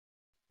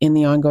In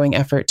the ongoing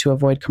effort to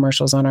avoid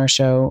commercials on our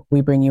show,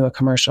 we bring you a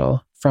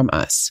commercial from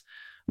us.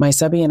 My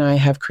subby and I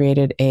have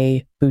created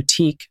a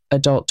boutique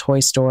adult toy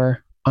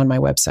store on my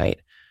website.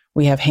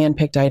 We have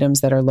handpicked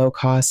items that are low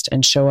cost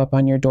and show up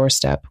on your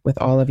doorstep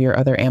with all of your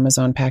other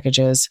Amazon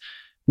packages.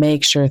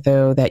 Make sure,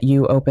 though, that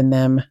you open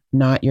them,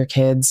 not your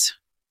kids.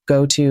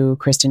 Go to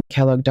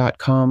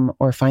KristenKellogg.com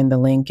or find the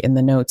link in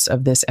the notes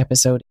of this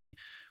episode.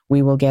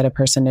 We will get a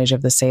percentage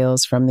of the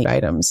sales from the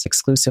items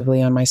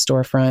exclusively on my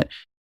storefront.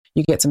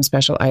 You get some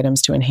special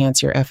items to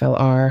enhance your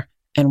FLR,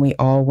 and we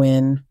all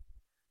win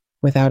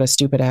without a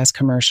stupid-ass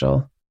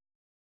commercial.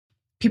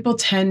 People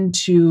tend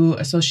to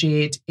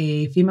associate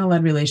a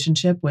female-led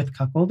relationship with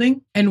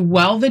cuckolding. And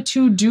while the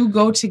two do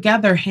go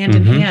together hand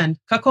in hand,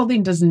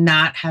 cuckolding does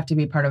not have to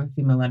be part of a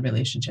female-led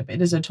relationship.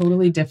 It is a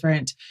totally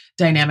different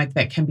dynamic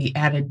that can be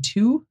added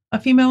to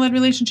a female-led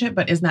relationship,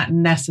 but is not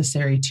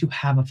necessary to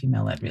have a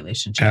female-led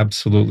relationship.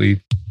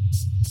 Absolutely.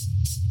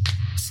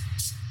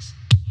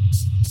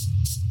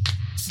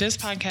 This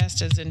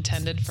podcast is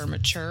intended for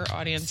mature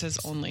audiences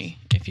only.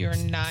 If you are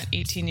not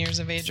 18 years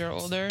of age or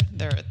older,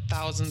 there are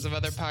thousands of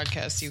other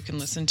podcasts you can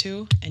listen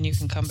to, and you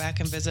can come back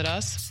and visit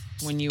us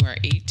when you are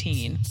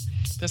 18.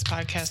 This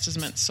podcast is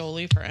meant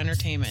solely for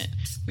entertainment.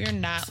 We are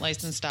not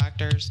licensed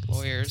doctors,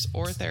 lawyers,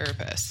 or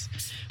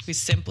therapists. We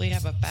simply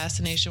have a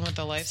fascination with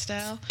the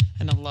lifestyle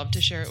and a love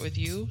to share it with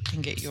you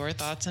and get your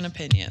thoughts and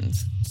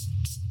opinions.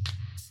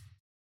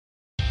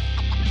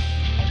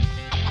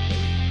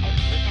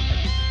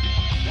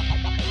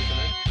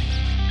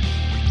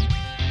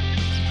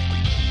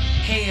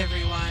 Hey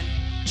everyone,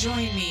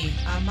 join me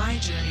on my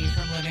journey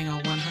from living a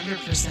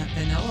 100%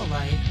 vanilla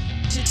life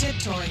to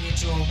tiptoeing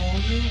into a whole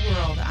new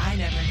world I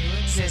never knew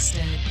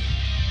existed.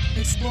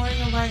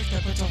 Exploring a life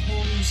that puts a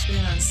whole new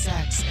spin on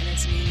sex and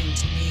its meaning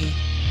to me.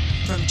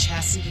 From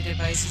chastity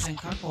devices and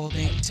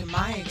cuckolding to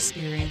my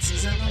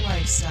experiences in the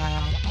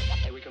lifestyle.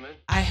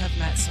 I have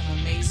met some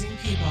amazing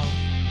people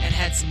and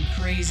had some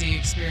crazy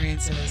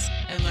experiences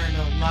and learned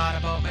a lot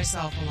about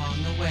myself along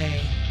the way.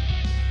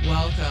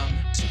 Welcome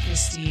to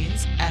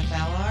Christine's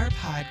FLR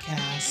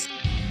podcast.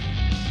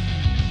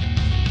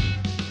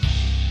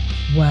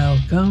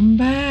 Welcome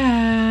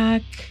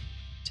back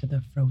to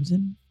the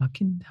frozen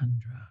fucking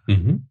tundra.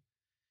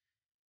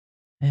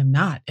 I am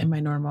not in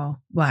my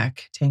normal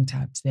black tank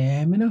top today.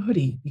 I'm in a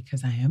hoodie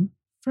because I am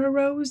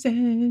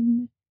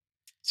frozen.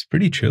 It's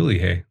pretty chilly,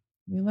 hey?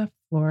 We left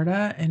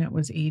Florida and it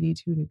was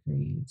 82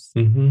 degrees.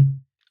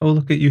 Oh,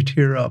 look at you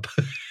tear up.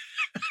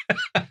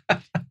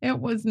 It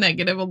was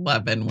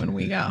 -11 when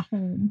we got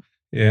home.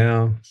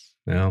 Yeah.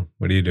 Now,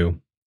 what do you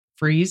do?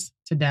 Freeze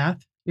to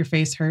death. Your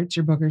face hurts.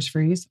 Your boogers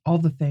freeze. All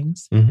the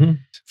things.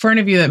 For any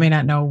of you that may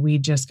not know, we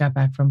just got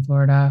back from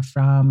Florida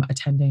from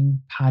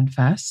attending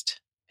PodFest.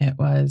 It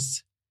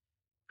was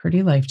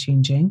pretty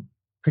life-changing,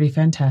 pretty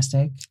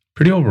fantastic.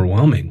 Pretty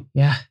overwhelming.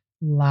 Yeah.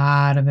 A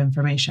lot of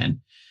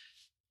information.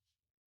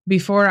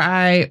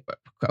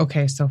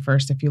 So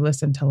first, if you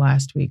listen to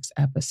last week's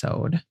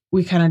episode,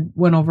 we kind of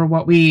went over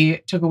what we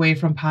took away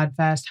from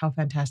PodFest, how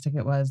fantastic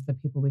it was, the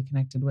people we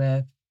connected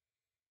with,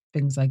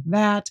 things like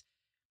that.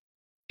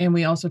 And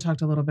we also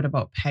talked a little bit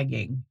about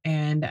pegging.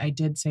 And I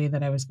did say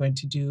that I was going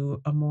to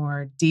do a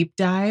more deep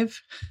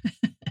dive.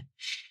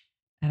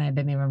 And I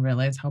didn't even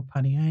realize how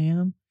punny I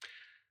am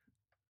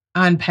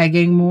on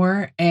pegging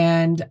more.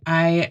 And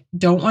I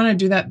don't want to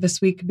do that this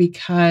week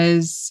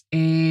because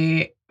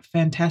a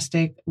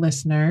fantastic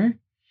listener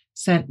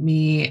sent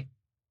me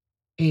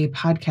a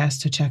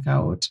podcast to check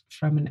out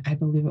I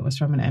believe it was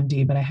from an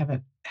MD, but I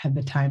haven't had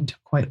the time to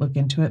quite look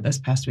into it. This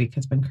past week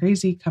has been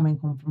crazy coming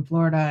home from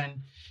Florida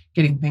and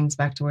getting things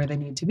back to where they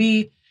need to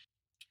be.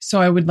 So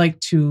I would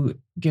like to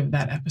give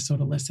that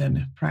episode a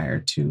listen prior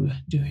to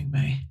doing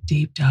my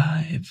deep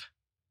dive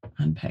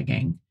on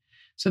pegging.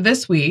 So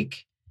this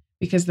week,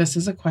 because this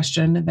is a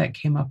question that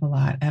came up a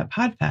lot at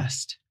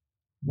PodFest,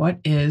 what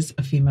is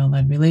a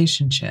female-led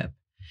relationship?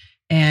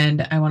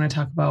 And I want to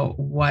talk about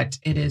what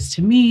it is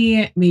to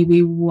me,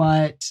 maybe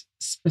what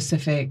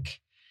specific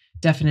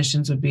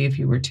definitions would be if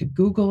you were to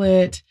Google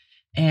it.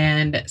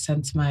 And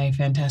since my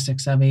fantastic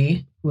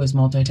subby, who is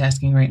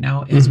multitasking right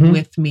now, is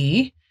with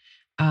me,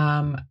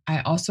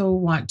 I also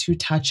want to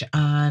touch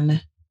on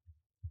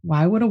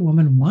why would a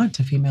woman want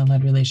a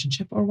female-led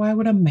relationship, or why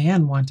would a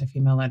man want a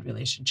female-led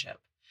relationship?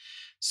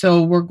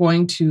 So we're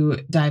going to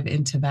dive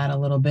into that a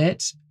little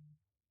bit.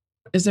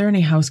 Is there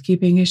any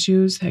housekeeping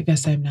issues? I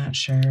guess I'm not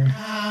sure.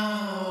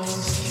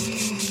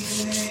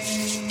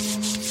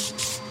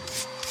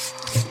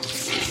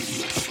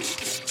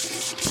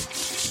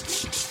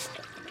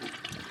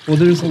 Well,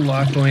 there's a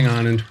lot going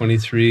on in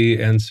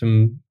 23 and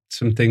some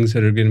things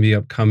that are going to be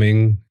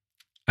upcoming.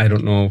 I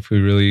don't know if we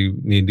really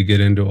need to get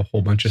into a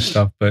whole bunch of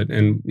stuff, but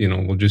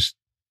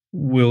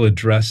we'll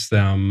address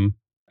them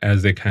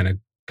as they kind of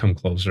come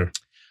closer.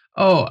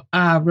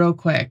 Real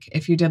quick,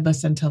 if you did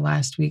listen to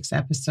last week's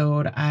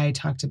episode, I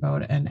talked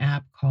about an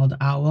app called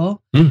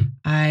Owl.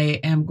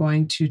 I am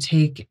going to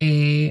take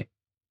a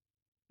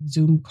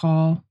Zoom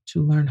call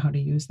to learn how to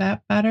use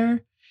that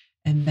better.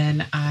 And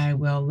then I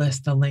will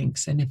list the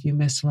links. And if you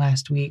missed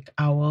last week,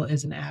 Owl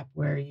is an app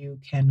where you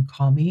can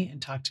call me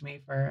and talk to me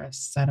for a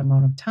set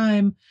amount of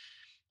time.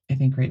 I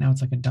think right now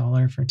it's like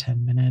 $1 for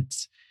 10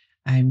 minutes.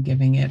 I'm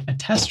giving it a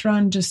test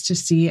run just to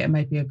see. It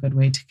might be a good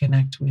way to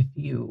connect with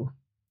you.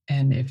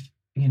 And if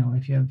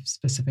you have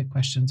specific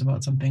questions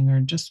about something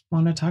or just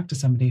want to talk to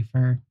somebody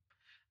for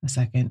a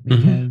second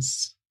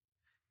because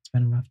it's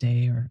been a rough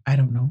day or I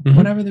don't know,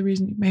 whatever the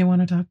reason you may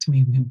want to talk to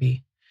me would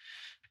be.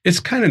 It's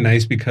kind of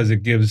nice because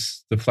it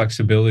gives the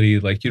flexibility.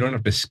 Like you don't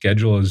have to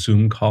schedule a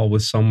Zoom call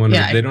with someone.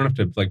 Yeah, they don't have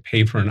to like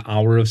pay for an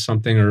hour of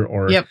something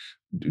or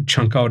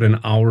chunk out an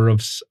hour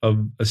of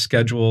a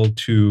schedule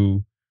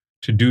to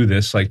do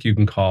this. Like you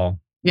can call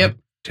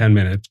 10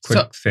 minutes,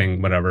 quick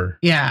thing, whatever.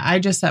 Yeah, I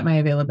just set my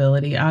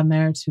availability on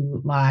there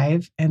to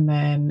live, and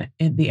then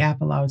the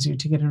app allows you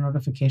to get a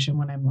notification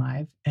when I'm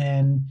live,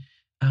 and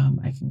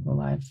I can go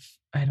live.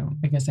 I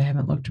guess I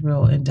haven't looked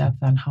real in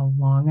depth on how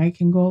long I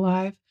can go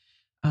live.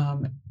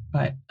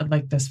 But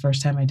like this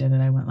first time I did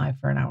it, I went live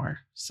for an hour.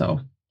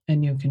 So,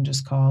 and you can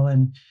just call,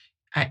 and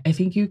I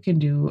think you can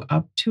do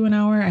up to an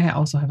hour. I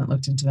also haven't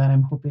looked into that.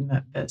 I'm hoping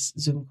that this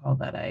Zoom call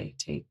that I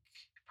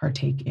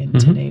partake in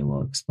today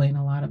will explain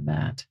a lot of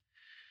that.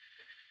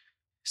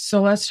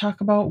 So let's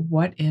talk about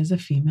what is a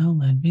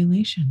female-led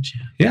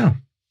relationship. Yeah.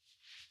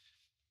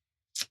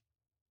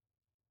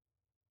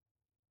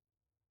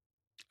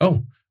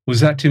 Oh, was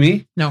that to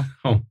me? No.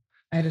 Oh.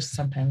 I just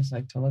sometimes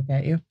like to look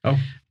at you. Oh.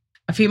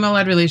 A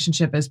female-led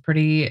relationship is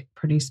pretty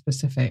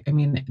specific. I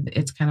mean,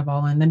 it's kind of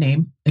all in the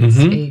name. It's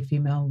a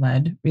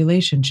female-led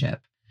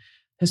relationship.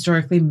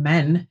 Historically,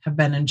 men have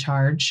been in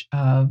charge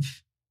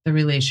of the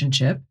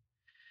relationship.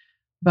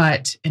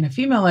 But in a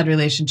female-led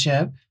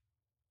relationship,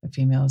 the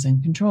female is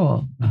in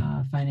control.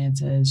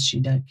 Finances,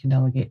 she can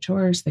delegate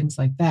chores, things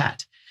like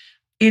that.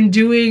 In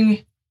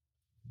doing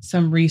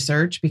some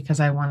research, because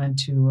I wanted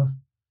to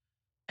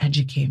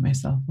educate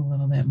myself a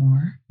little bit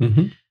more,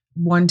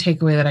 one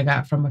takeaway that I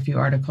got from a few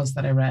articles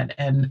that I read,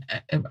 and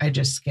I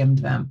just skimmed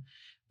them.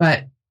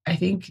 But I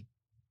think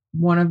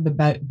one of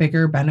the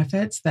bigger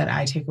benefits that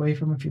I take away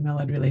from a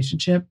female-led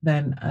relationship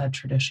than a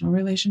traditional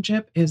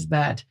relationship is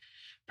that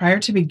prior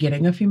to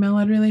beginning a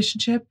female-led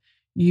relationship,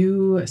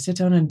 you sit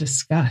down and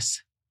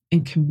discuss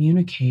and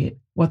communicate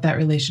what that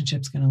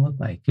relationship's going to look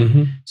like.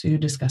 So you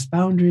discuss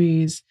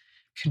boundaries,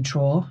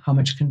 control, how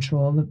much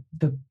control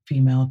the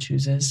female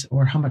chooses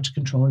or how much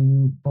control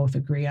you both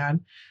agree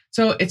on.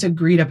 So it's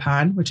agreed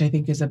upon, which I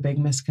think is a big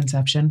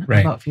misconception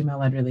about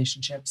female-led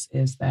relationships,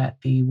 is that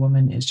the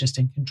woman is just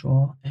in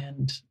control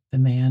and the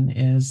man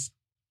is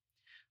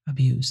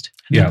abused,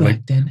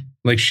 neglected.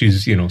 Like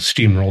she's,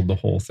 steamrolled the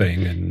whole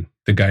thing and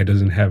the guy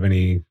doesn't have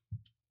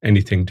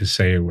anything to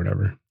say or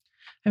whatever.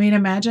 I mean,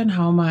 imagine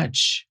how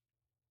much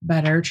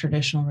better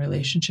traditional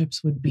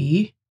relationships would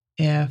be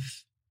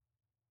if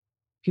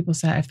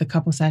the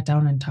couple sat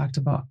down and talked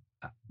about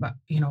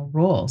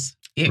roles,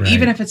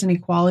 even if it's an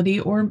equality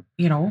or,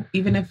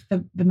 even if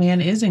the man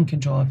is in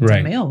control, if it's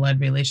a male-led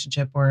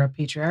relationship or a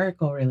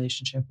patriarchal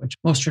relationship, which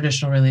most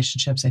traditional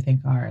relationships I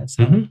think are, it's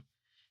how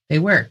they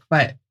work,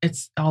 but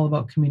it's all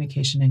about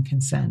communication and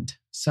consent.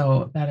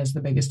 So that is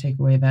the biggest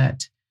takeaway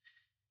that,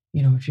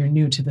 if you're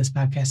new to this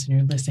podcast and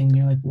you're listening, and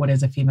you're like, what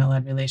is a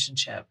female-led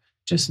relationship?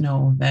 Just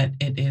know that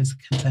it is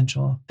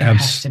consensual. There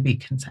has to be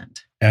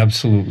consent.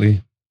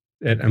 Absolutely.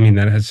 That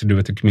has to do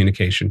with the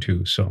communication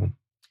too. So,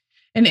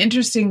 and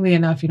interestingly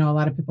enough, a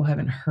lot of people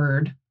haven't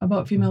heard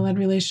about female-led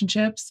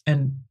relationships,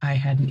 and I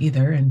hadn't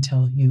either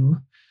until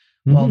you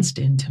waltzed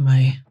into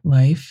my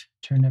life,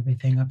 turned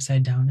everything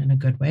upside down in a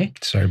good way.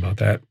 Sorry about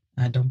that.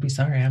 Don't be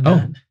sorry. I'm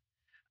not.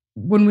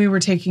 When we were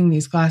taking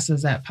these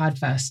classes at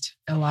PodFest,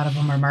 a lot of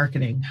them are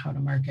marketing, how to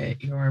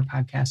market your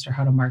podcast or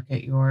how to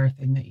market your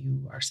thing that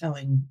you are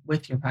selling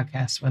with your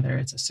podcast, whether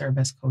it's a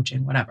service,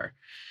 coaching, whatever.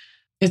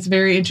 It's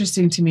very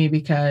interesting to me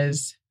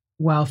because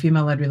while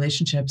female-led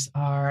relationships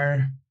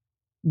are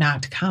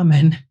not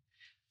common,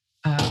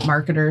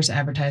 marketers,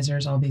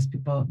 advertisers, all these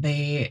people,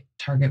 they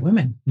target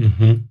women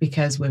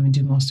because women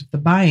do most of the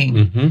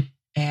buying.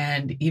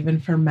 And even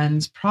for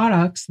men's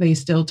products, they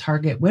still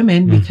target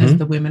women because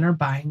the women are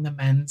buying the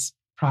men's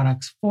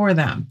products for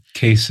them.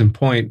 Case in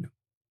point,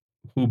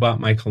 who bought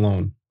my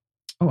cologne?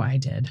 Oh, I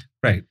did.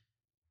 Right.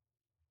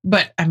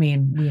 But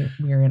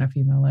we're in a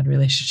female-led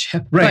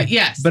relationship. Right. But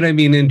yes. But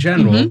in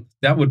general,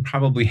 that would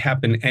probably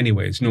happen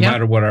anyways, no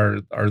matter what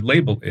our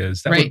label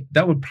is.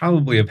 That would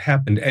probably have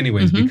happened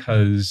anyways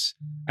because,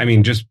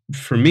 just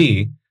for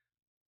me,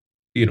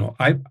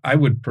 I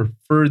would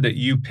prefer that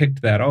you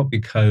picked that out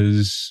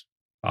because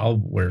I'll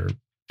wear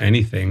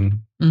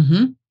anything,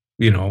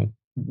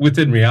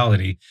 within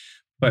reality,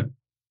 but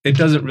it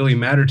doesn't really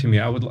matter to me.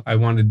 I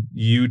wanted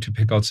you to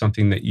pick out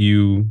something that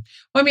you.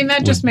 Well,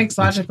 that just makes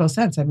logical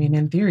sense.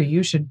 In theory,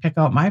 you should pick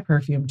out my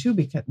perfume too,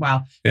 because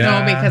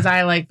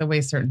I like the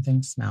way certain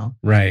things smell.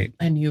 Right.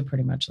 And you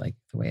pretty much like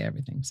the way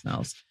everything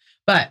smells.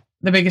 But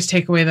the biggest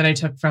takeaway that I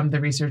took from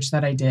the research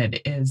that I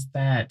did is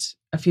that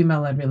a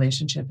female-led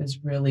relationship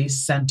is really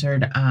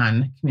centered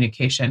on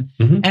communication.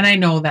 And I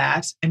know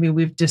that.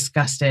 We've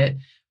discussed it,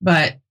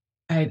 but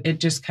it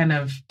just kind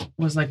of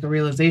was like a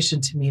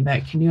realization to me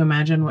that, can you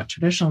imagine what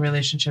traditional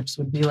relationships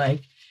would be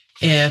like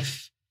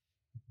if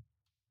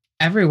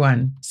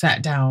everyone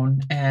sat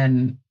down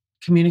and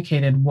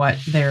communicated what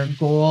their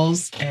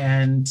goals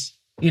and,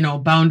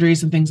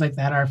 boundaries and things like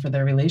that are for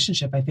their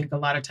relationship? I think a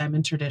lot of time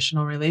in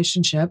traditional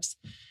relationships,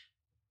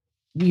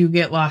 you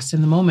get lost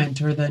in the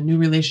moment or the new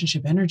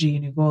relationship energy,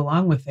 and you go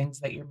along with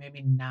things that you're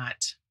maybe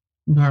not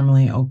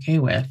normally okay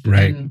with.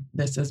 Right. And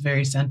this is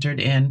very centered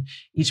in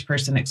each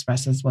person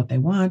expresses what they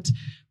want,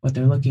 what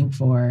they're looking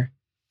for,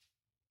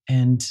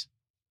 and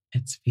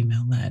it's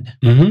female led.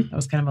 Mm-hmm. That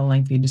was kind of a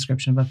lengthy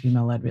description of a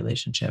female led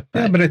relationship.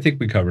 But I think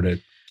we covered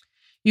it.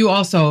 You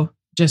also,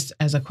 just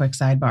as a quick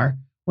sidebar,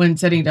 when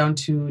sitting down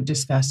to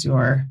discuss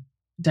your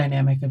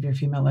dynamic of your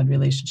female led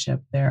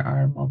relationship, there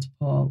are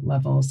multiple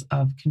levels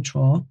of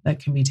control that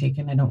can be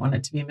taken. I don't want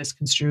it to be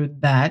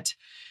misconstrued that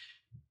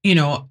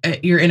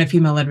you're in a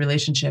female-led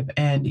relationship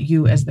and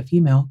you as the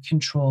female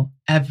control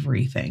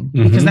everything,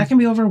 because that can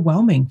be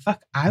overwhelming.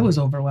 Fuck, I was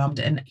overwhelmed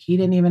and he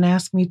didn't even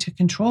ask me to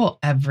control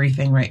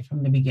everything right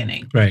from the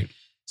beginning. Right.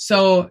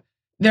 So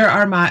there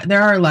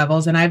are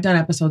levels, and I've done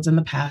episodes in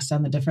the past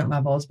on the different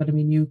levels, but I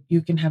mean,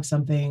 you can have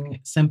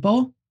something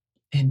simple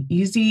and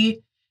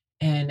easy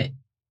and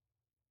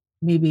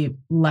maybe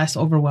less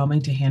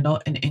overwhelming to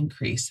handle and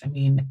increase. I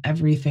mean,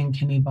 everything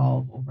can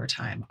evolve over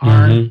time.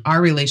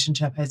 Our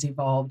relationship has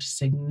evolved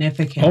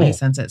significantly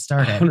since it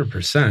started.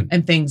 100%.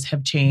 And things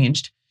have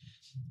changed.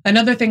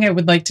 Another thing I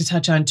would like to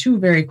touch on too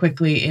very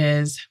quickly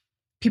is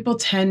people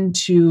tend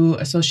to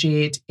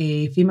associate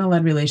a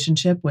female-led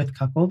relationship with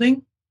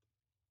cuckolding.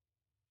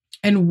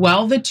 And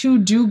while the two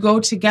do go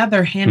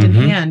together hand in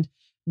hand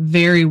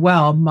very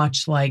well,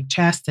 much like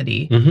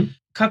chastity,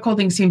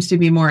 cuckolding seems to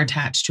be more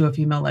attached to a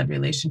female-led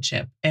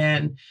relationship.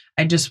 And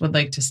I just would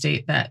like to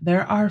state that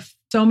there are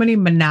so many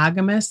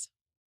monogamous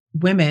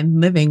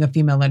women living a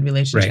female-led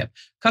relationship.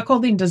 Right.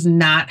 Cuckolding does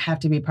not have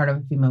to be part of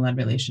a female-led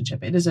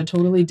relationship. It is a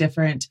totally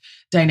different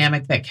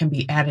dynamic that can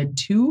be added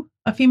to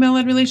a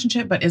female-led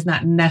relationship, but is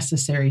not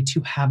necessary to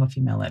have a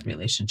female-led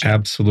relationship.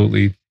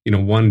 Absolutely.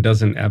 One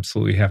doesn't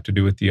absolutely have to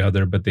do with the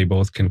other, but they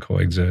both can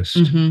coexist.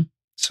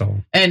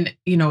 So, and,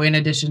 in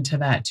addition to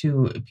that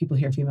too, people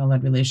hear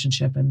female-led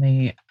relationship and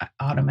they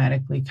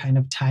automatically kind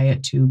of tie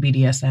it to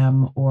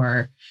BDSM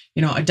or,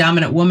 a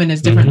dominant woman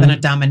is different than a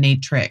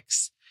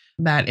dominatrix.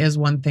 That is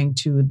one thing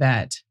too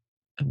that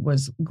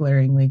was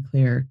glaringly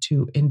clear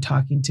too in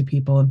talking to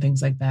people and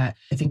things like that.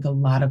 I think a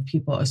lot of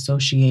people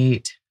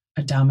associate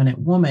a dominant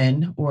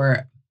woman,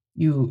 or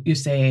you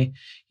say,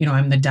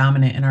 I'm the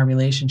dominant in our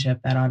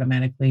relationship, that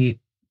automatically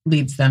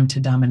leads them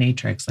to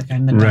dominatrix. Like,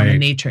 I'm the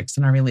dominatrix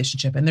in our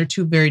relationship. And they're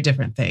two very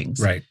different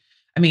things. Right.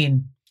 I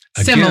mean,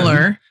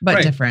 similar,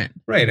 but different.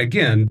 Right.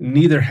 Again,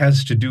 neither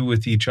has to do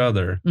with each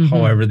other.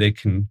 However, they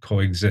can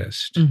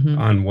coexist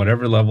on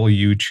whatever level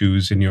you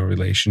choose in your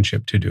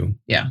relationship to do.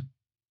 Yeah.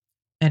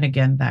 And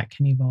again, that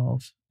can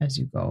evolve as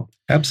you go.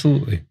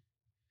 Absolutely.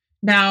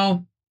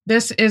 Now,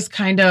 this is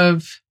kind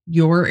of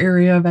your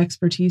area of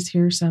expertise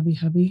here, Subby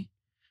Hubby.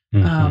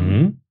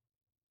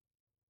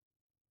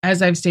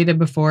 As I've stated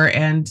before,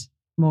 and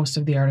most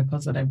of the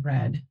articles that I've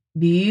read,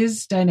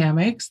 these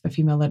dynamics, the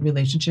female-led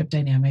relationship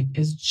dynamic,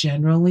 is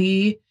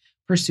generally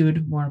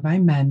pursued more by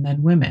men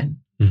than women.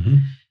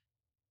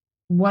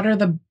 What are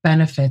the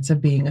benefits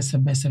of being a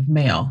submissive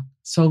male?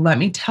 So let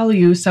me tell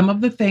you some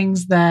of the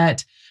things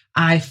that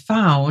I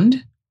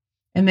found,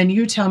 and then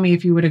you tell me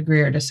if you would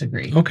agree or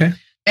disagree. Okay.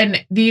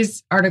 And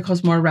these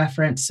articles more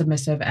reference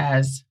submissive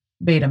as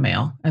beta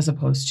male as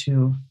opposed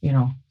to,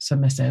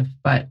 submissive,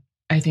 but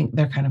I think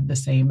they're kind of the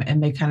same,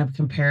 and they kind of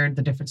compared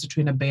the difference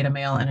between a beta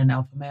male and an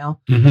alpha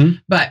male.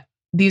 But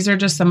these are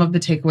just some of the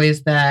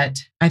takeaways that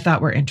I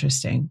thought were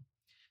interesting.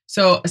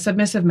 So a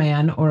submissive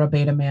man or a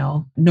beta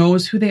male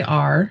knows who they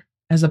are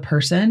as a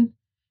person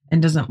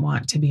and doesn't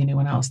want to be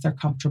anyone else. They're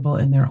comfortable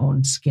in their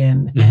own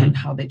skin and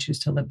how they choose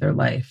to live their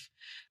life.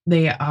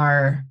 They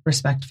are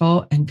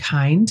respectful and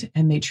kind,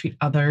 and they treat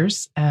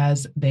others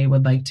as they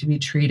would like to be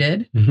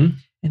treated. And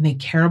they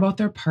care about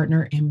their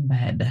partner in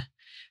bed.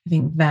 I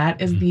think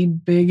that is the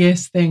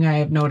biggest thing I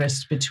have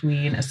noticed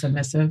between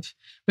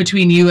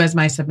you as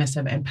my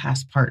submissive and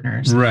past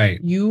partners. Right.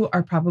 You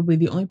are probably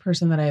the only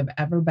person that I have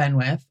ever been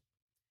with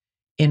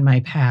in my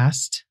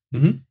past,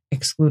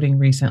 excluding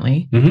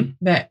recently,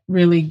 that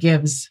really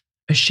gives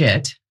a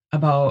shit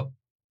about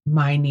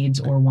my needs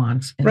or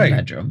wants in the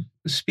bedroom.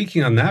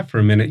 Speaking on that for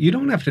a minute, you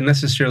don't have to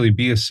necessarily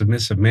be a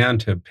submissive man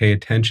to pay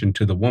attention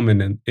to the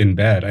woman in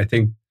bed. I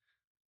think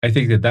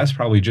that's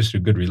probably just a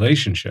good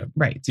relationship.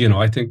 Right.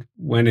 I think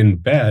when in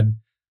bed,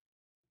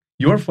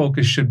 your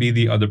focus should be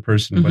the other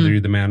person, whether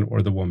you're the man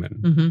or the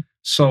woman.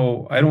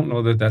 So I don't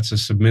know that that's a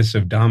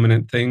submissive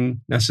dominant thing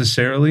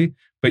necessarily,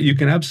 but you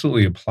can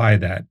absolutely apply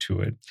that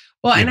to it.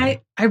 Well, and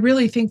I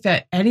really think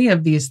that any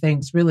of these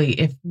things, really,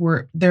 if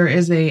there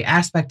is a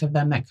aspect of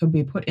them that could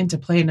be put into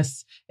play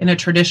in a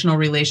traditional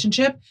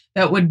relationship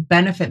that would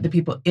benefit the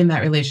people in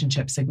that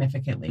relationship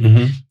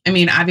significantly. I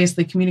mean,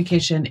 obviously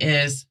communication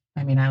is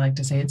I mean, I like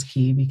to say it's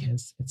key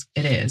because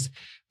it is.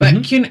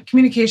 But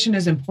communication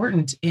is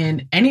important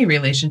in any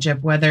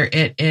relationship, whether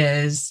it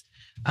is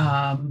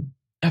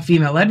a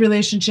female-led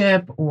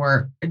relationship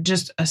or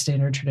just a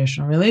standard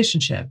traditional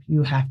relationship.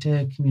 You have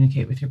to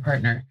communicate with your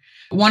partner.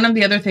 One of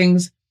the other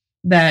things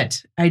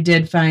that I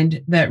did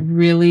find that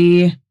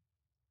really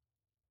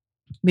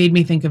made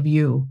me think of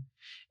you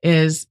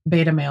is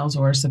beta males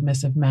or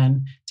submissive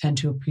men tend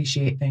to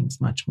appreciate things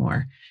much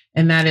more.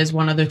 And that is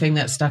one other thing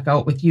that stuck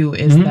out with you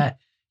is that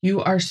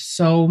you are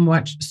so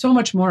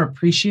much more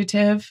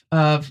appreciative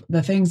of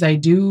the things I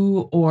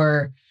do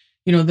or,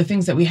 you know, the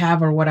things that we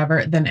have or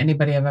whatever than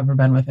anybody I've ever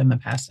been with in the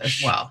past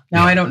as well.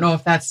 Now, I don't know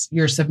if that's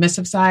your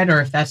submissive side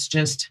or if that's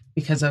just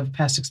because of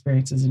past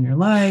experiences in your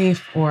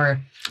life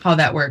or how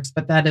that works.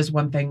 But that is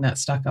one thing that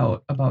stuck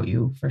out about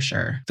you for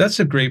sure. That's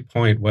a great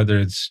point, whether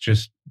it's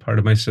just part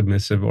of my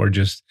submissive or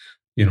just,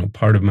 you know,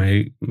 part of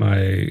my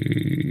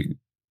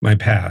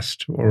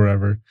past or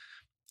whatever.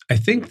 I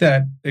think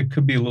that it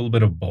could be a little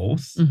bit of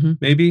both,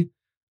 maybe.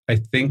 I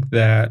think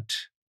that,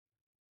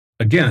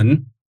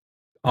 again,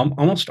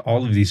 almost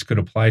all of these could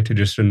apply to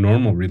just a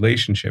normal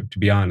relationship, to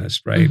be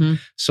honest, right?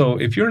 So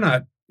if you're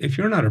not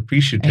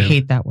appreciative. I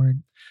hate that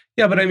word.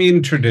 Yeah, but I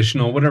mean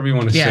traditional, whatever you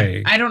want to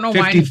say. I don't know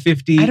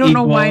 50-50 I don't equal.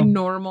 know why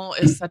normal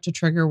is such a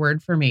trigger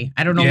word for me.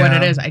 I don't know what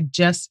it is.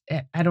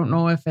 I don't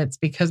know if it's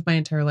because my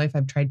entire life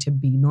I've tried to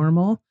be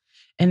normal.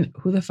 And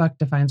who the fuck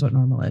defines what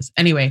normal is?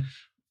 Anyway,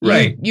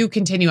 right. You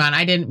continue on.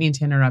 I didn't mean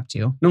to interrupt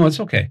you. No, it's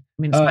okay. I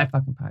mean, it's my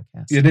fucking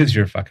podcast. It is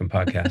your fucking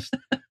podcast.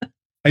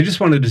 I just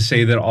wanted to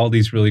say that all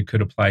these really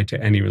could apply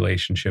to any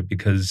relationship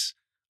because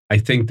I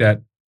think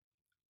that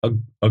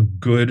a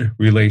good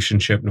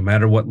relationship, no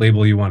matter what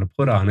label you want to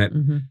put on it,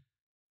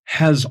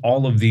 has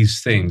all of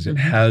these things. It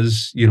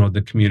has, you know,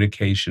 the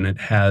communication. It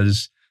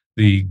has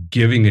the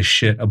giving a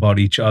shit about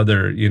each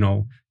other, you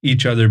know,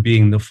 each other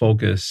being the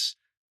focus.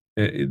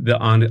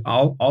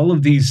 All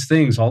of these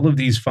things, all of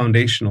these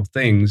foundational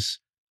things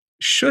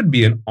should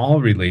be in all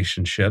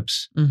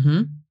relationships.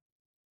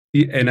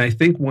 And I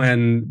think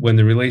when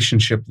the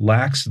relationship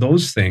lacks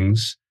those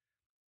things,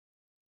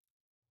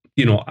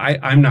 you know,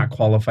 I'm not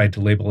qualified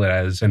to label it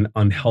as an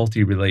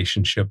unhealthy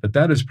relationship, but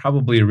that is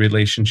probably a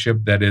relationship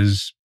that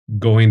is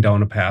going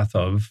down a path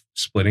of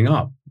splitting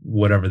up,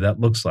 whatever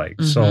that looks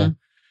like. So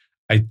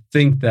I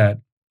think that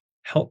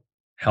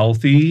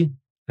healthy,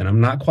 and I'm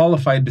not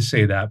qualified to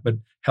say that, but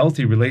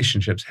healthy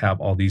relationships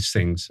have all these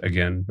things,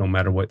 again, no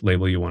matter what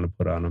label you want to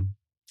put on them.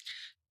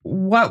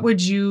 What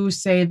would you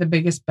say the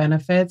biggest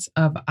benefits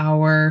of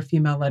our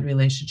female-led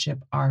relationship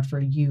are for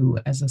you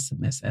as a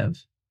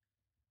submissive?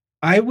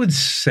 I would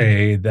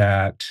say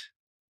that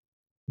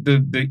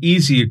the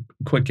easy,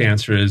 quick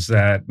answer is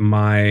that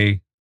my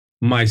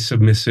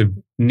submissive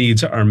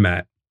needs are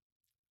met.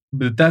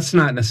 But that's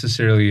not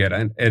necessarily it.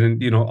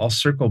 And you know, I'll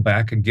circle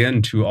back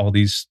again to all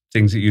these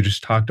things that you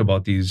just talked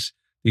about, these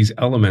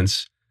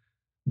elements,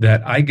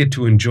 that I get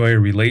to enjoy a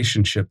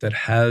relationship that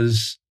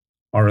has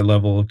our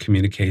level of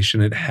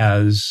communication. It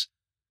has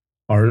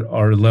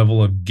our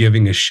level of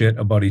giving a shit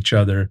about each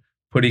other,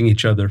 putting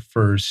each other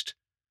first.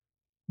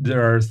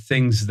 There are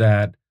things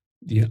that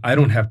I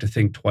don't have to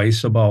think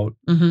twice about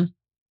in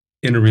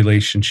a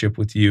relationship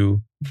with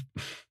you.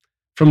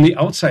 From the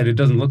outside, it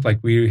doesn't look like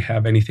we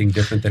have anything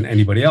different than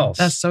anybody else.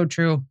 That's so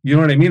true. You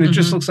know what I mean? It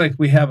just looks like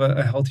we have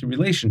a healthy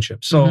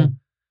relationship. So,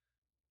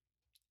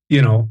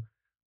 you know,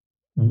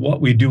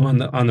 what we do on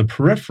the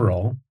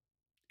peripheral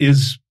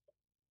is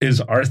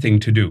our thing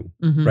to do,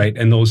 right?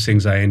 And those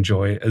things I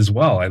enjoy as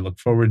well. I look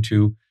forward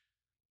to,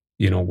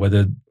 you know,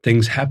 whether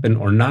things happen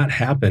or not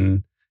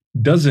happen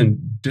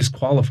doesn't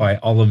disqualify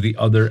all of the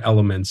other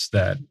elements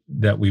that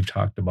we've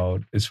talked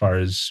about as far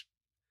as,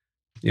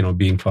 you know,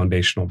 being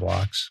foundational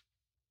blocks.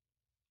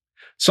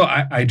 So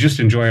I just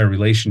enjoy our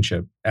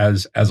relationship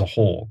as a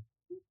whole.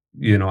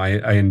 You know,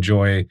 I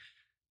enjoy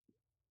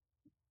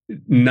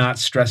not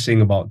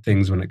stressing about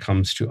things when it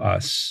comes to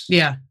us.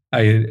 Yeah.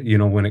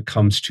 When it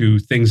comes to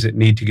things that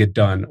need to get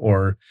done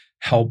or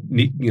help,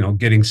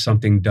 getting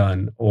something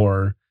done,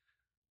 or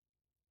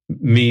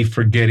me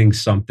forgetting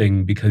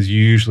something, because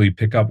you usually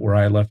pick up where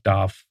I left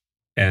off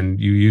and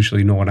you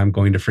usually know what I'm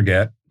going to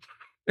forget.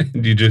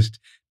 And you just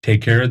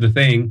take care of the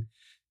thing,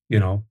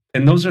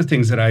 and those are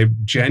things that I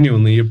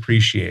genuinely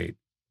appreciate.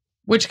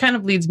 Which kind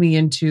of leads me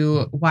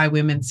into why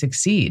women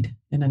succeed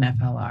in an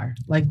FLR.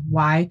 Like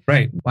why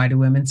do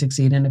women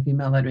succeed in a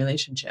female-led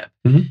relationship?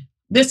 Mm-hmm.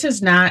 This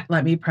is not,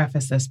 let me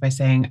preface this by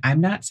saying,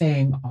 I'm not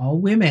saying all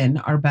women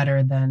are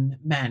better than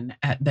men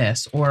at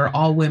this, or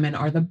all women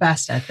are the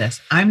best at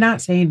this. I'm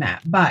not saying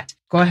that, but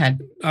go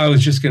ahead. I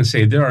was just going to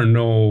say, there are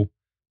no,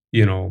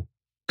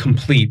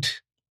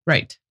 complete,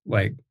 right,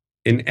 like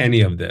in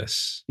any of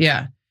this.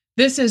 Yeah.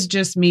 This is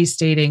just me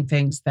stating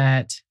things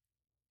that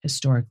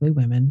historically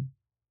women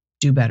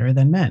do better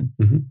than men.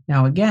 Mm-hmm.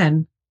 Now,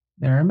 again,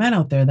 there are men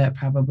out there that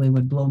probably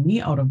would blow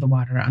me out of the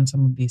water on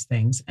some of these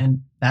things,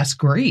 and that's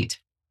great.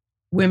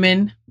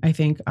 Women, I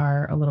think,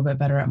 are a little bit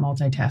better at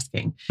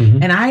multitasking.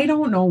 Mm-hmm. And I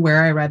don't know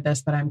where I read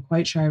this, but I'm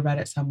quite sure I read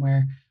it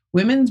somewhere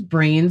women's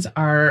brains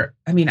are,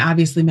 I mean,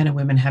 obviously men and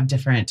women have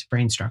different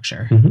brain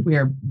structure. Mhm. We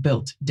are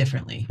built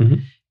differently.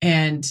 Mhm.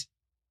 And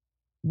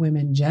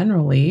women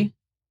generally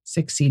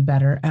succeed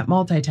better at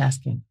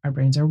multitasking. Our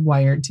brains are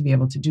wired to be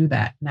able to do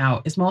that.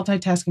 Now, is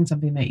multitasking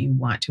something that you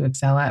want to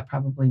excel at?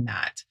 Probably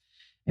not.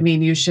 I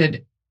mean,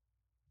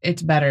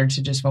 it's better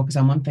to just focus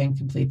on one thing,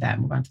 complete that,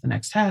 move on to the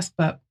next task.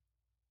 But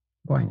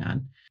going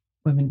on,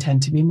 women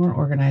tend to be more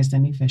organized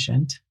and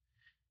efficient.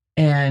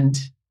 And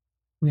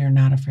we are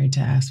not afraid to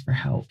ask for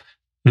help.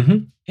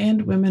 Mhm.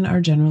 And women are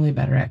generally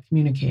better at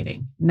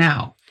communicating.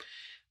 Now,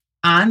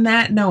 on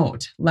that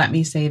note, let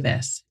me say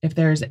this. If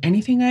there's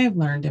anything I have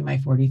learned in my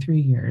 43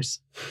 years,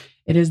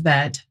 it is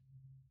that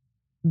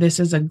this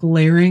is a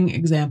glaring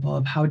example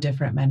of how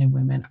different men and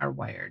women are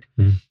wired.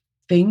 Mm.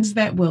 Things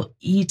that will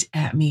eat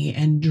at me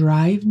and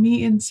drive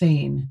me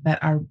insane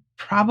that are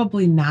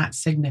probably not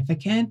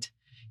significant,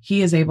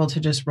 he is able to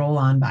just roll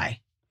on by.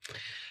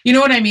 You know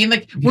what I mean?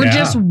 Like, we're Yeah.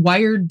 just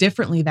wired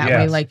differently that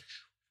way. Yes. Like,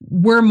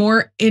 we're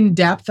more in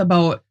depth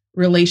about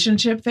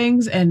relationship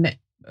things, and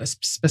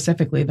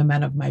specifically the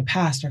men of my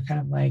past are kind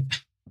of like,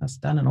 that's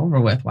done and over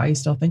with. Why are you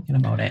still thinking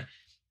about it?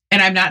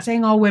 And I'm not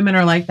saying all women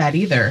are like that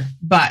either,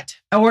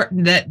 or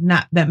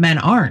that men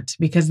aren't,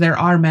 because there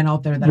are men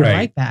out there that are Right.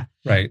 like that.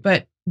 Right.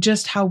 But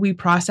just how we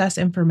process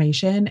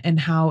information and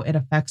how it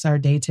affects our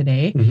day to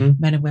day, Mhm.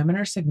 men and women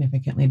are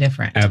significantly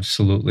different.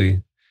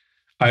 Absolutely.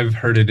 I've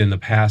heard it in the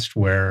past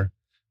where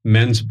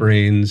men's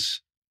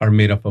brains are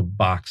made up of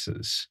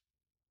boxes,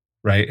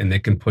 right? And they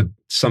can put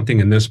something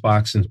in this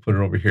box and put it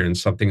over here, and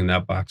something in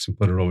that box and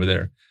put it over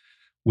there.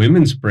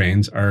 Women's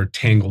brains are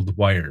tangled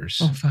wires,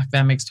 Oh, fuck.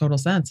 That makes total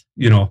sense.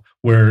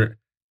 where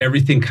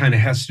everything kind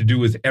of has to do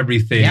with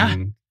everything,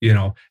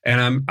 Yeah.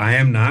 and I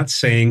am not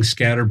saying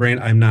scatterbrain.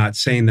 I'm not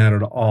saying that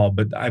at all,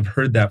 but I've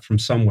heard that from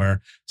somewhere.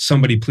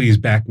 Somebody please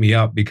back me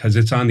up, because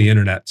it's on the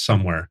internet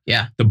somewhere.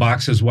 Yeah. The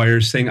boxes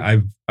wires thing.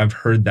 I've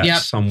heard that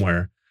Yep.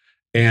 somewhere.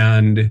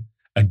 And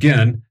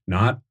again,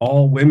 not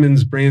all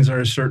women's brains are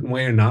a certain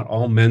way, and not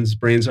all men's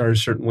brains are a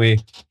certain way.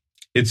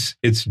 It's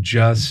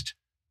just,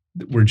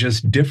 we're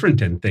just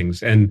different in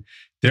things. And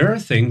there are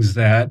things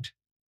that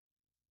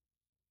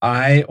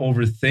I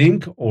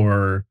overthink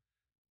or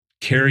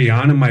carry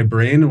on in my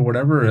brain or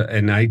whatever,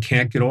 and I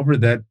can't get over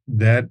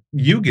that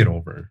you get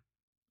over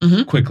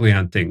Mhm. quickly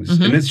on things.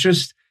 Mhm. And it's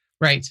just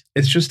Right.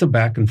 a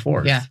back and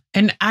forth. Yeah.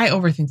 And I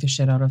overthink the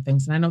shit out of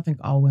things. And I don't think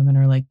all women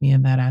are like me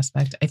in that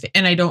aspect. I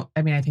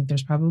think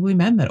there's probably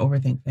men that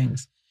overthink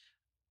things.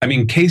 I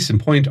mean, case in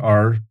point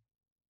are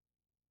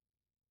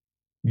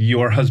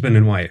your husband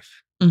and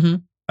wife. Mm-hmm.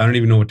 I don't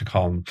even know what to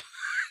call them.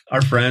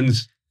 Our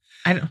friends.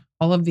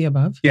 All of the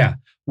above. Yeah.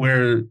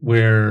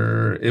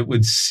 Where it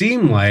would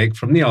seem like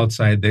from the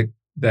outside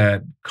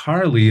that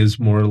Carly is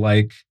more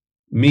like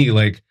me,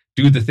 like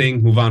do the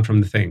thing, move on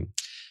from the thing.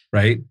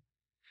 Right.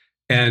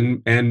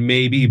 And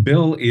maybe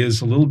Bill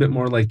is a little bit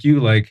more like you,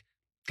 like,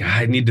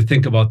 I need to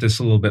think about this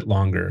a little bit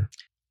longer.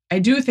 I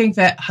do think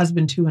that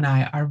husband 2 and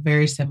I are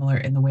very similar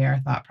in the way our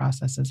thought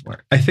processes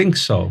work. I think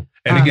so.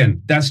 And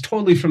again, that's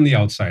totally from the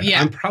outside.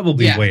 Yeah. I'm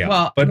probably way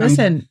Well, out. But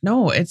listen,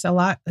 no, it's a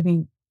lot. I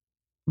mean,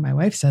 my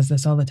wife says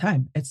this all the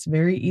time. It's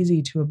very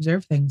easy to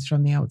observe things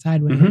from the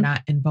outside when you're Mhm.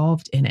 not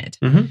involved in it.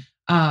 Mhm.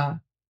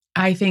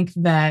 I think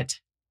that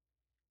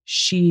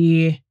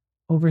she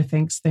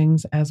overthinks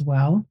things as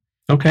well.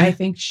 I Okay.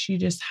 think she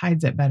just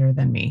hides it better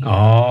than me.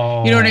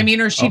 Oh. You know what I mean?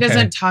 Or she okay.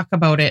 doesn't talk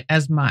about it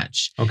as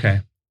much.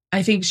 Okay.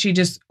 I think she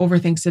just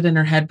overthinks it in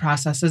her head,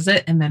 processes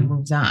it, and then Mhm.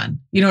 moves on.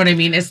 You know what I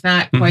mean? It's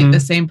not quite Mhm. the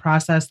same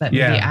process that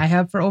maybe Yeah. I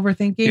have for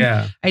overthinking.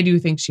 Yeah. I do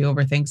think she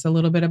overthinks a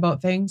little bit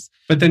about things.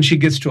 But then she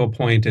gets to a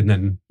point and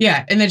then,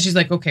 Yeah. And then she's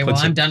like, okay, well,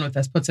 Puts I'm it- done with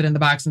this, puts it in the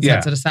box and Yeah.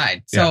 sets it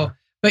aside. So, Yeah.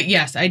 but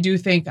yes, I do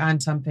think on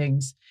some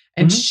things.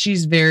 And Mhm.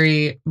 she's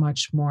very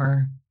much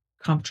more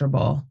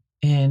comfortable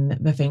in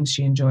the things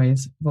she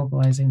enjoys,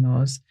 vocalizing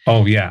those.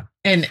 oh yeah,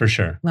 And for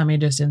sure. let me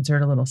just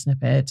insert a little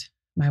snippet.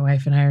 My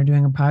wife and I are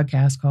doing a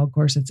podcast called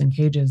Corsets and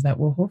Cages that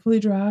will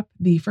hopefully drop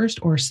the first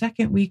or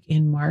second week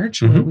in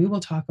March, where Mhm. we will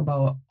talk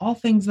about all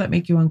things that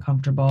make you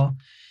uncomfortable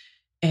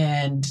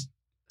and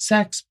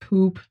sex,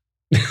 poop,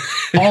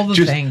 all the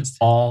Just things.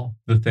 All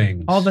the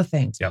things. All the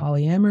things. Yep.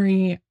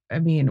 Polyamory. I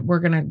mean, we're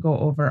going to go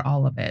over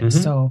all of it. Mhm.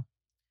 So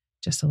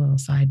just a little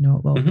side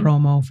note, little Mhm.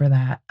 promo for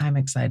that. I'm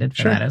excited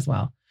for Sure. that as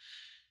well.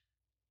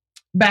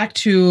 Back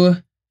to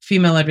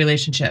female-led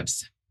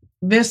relationships.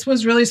 This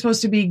was really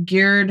supposed to be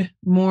geared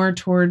more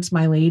towards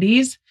my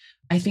ladies.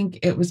 I think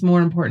it was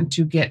more important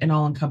to get an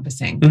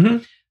all-encompassing.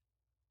 Mhm.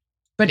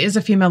 But is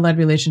a female-led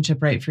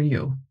relationship right for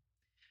you?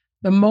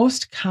 The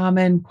most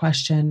common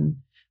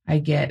question I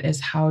get is,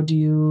 how do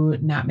you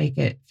not make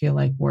it feel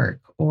like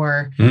work?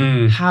 Or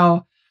Mm.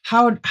 how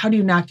do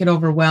you not get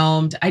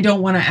overwhelmed? I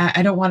don't want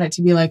it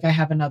to be like I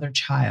have another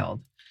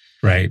child.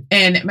 Right.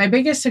 And my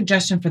biggest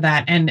suggestion for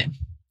that, and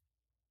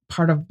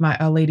part of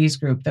a ladies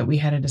group that we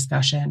had a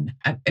discussion,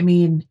 I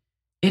mean,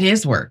 it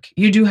is work.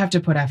 You do have to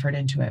put effort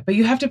into it, but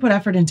you have to put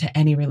effort into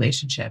any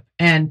relationship.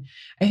 And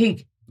I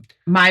think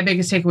my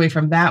biggest takeaway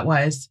from that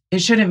was it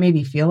shouldn't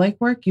maybe feel like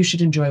work. You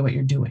should enjoy what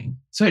you're doing.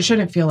 So it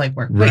shouldn't feel like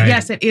work. Right. But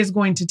yes, it is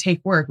going to take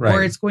work, Right.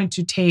 or it's going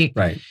to take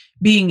Right.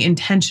 being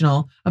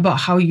intentional about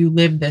how you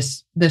live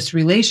this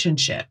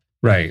relationship.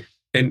 Right.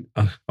 And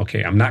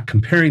okay, I'm not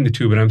comparing the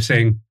two, but I'm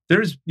saying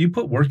you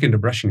put work into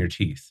brushing your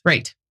teeth.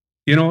 Right.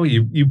 You know,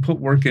 you put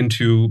work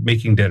into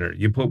making dinner.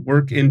 You put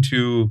work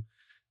into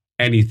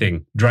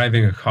anything,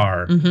 driving a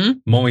car, Mm-hmm.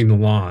 mowing the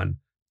lawn,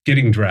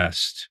 getting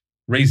dressed,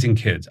 raising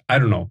kids. I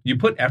don't know. You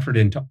put effort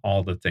into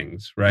all the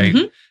things, right?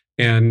 Mhm.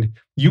 And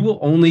you will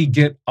only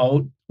get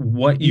out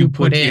what you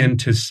put in.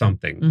 into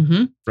something,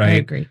 Mm-hmm. I right?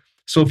 agree.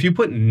 So if you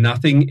put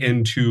nothing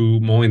into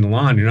mowing the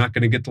lawn, you're not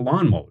going to get the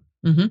lawn mowed.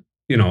 Mm-hmm.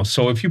 You know,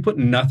 so if you put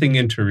nothing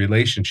into a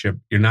relationship,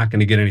 you're not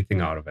going to get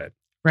anything out of it.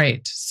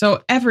 Right.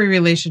 So every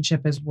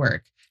relationship is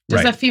work.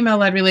 Does Right. a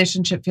female-led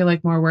relationship feel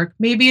like more work?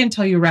 Maybe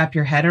until you wrap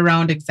your head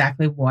around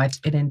exactly what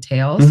it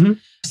entails. Mhm.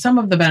 Some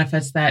of the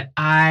benefits that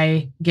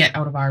I get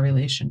out of our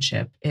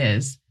relationship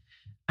is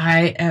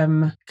I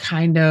am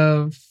kind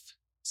of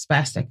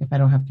spastic if I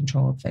don't have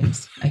control of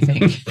things, I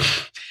think.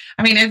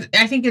 I mean,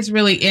 I think it's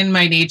really in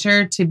my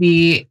nature to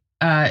be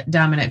a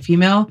dominant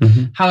female.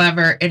 Mhm.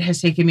 However, it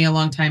has taken me a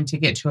long time to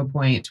get to a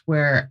point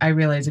where I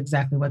realize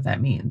exactly what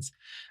that means.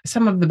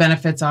 Some of the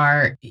benefits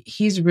are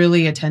he's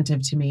really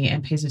attentive to me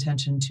and pays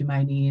attention to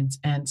my needs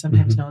and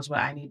sometimes knows what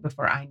I need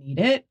before I need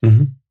it.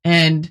 Mhm.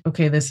 And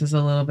okay, this is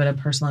a little bit of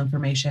personal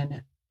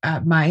information.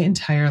 My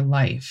entire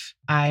life,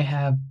 I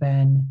have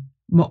been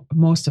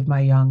most of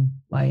my young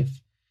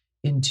life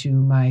into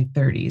my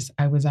 30s.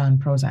 I was on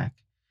Prozac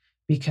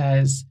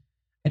because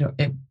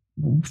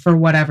for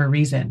whatever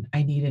reason,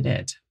 I needed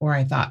it, or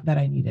I thought that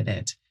I needed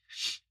it.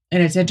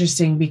 And it's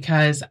interesting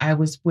because I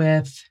was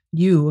with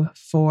you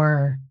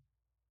for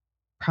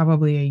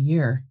probably a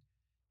year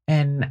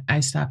and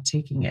I stopped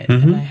taking it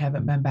and I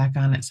haven't been back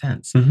on it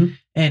since. Mhm.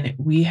 And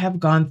we have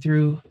gone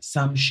through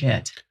some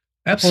shit.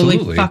 Absolutely.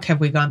 Holy fuck, have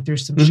we gone through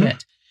some Mhm.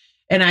 shit.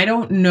 And I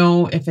don't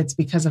know if it's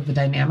because of the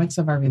dynamics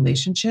of our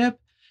relationship,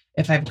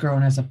 if I've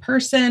grown as a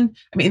person.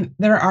 I mean,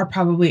 there are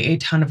probably a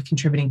ton of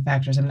contributing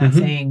factors. I'm not Mhm.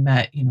 saying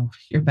that,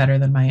 you're better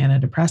than my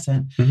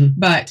antidepressant, Mhm.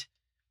 but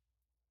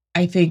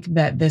I think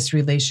that this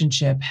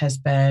relationship has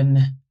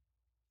been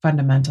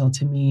fundamental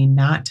to me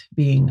not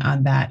being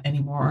on that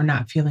anymore, or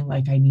not feeling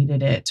like I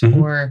needed it, Mhm.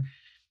 or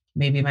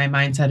maybe my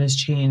mindset has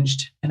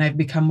changed and I've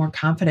become more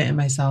confident in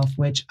myself,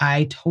 which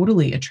I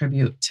totally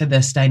attribute to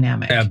this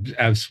dynamic.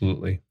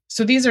 Absolutely.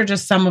 So these are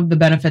just some of the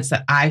benefits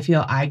that I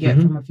feel I get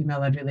Mhm. from a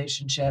female-led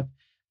relationship.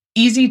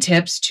 Easy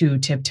tips to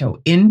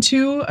tiptoe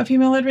into a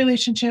female-led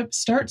relationship: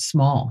 start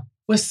small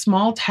with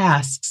small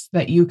tasks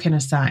that you can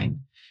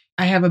assign.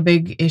 I have a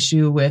big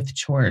issue with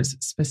chores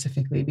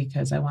specifically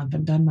because I want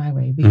them done my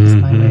way, because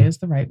my way is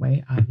the right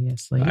way,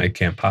 obviously. I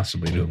can't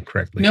possibly do them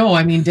correctly. No,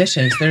 I mean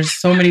dishes. There's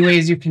so many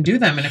ways you can do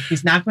them. And if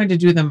he's not going to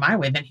do them my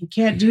way, then he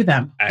can't do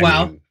them.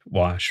 I mean,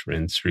 wash,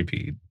 rinse,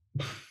 repeat.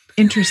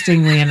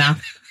 Interestingly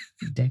enough,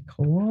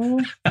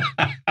 dickhole.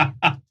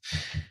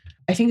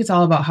 I think it's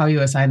all about how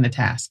you assign the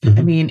task. Mhm.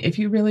 I mean, if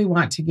you really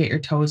want to get your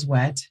toes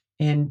wet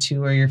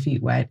or your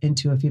feet wet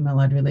into a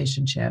female-led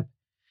relationship,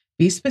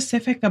 be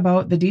specific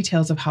about the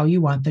details of how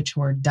you want the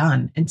chore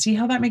done and see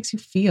how that makes you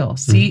feel.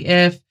 See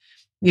if,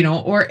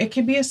 or it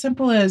can be as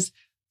simple as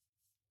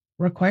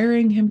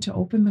requiring him to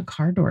open the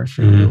car door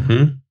for you,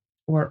 Mhm.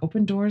 or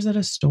open doors at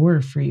a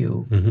store for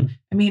you. Mhm.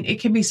 I mean, it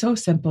can be so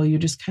simple. You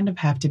just kind of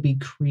have to be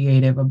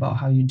creative about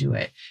how you do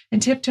it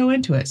and tiptoe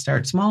into it.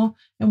 Start small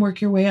and work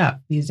your way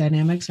up. These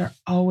dynamics are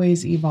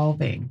always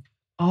evolving,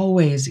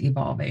 always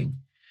evolving.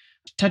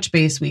 Touch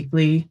base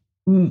weekly,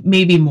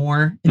 maybe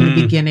more in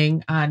the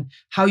beginning, on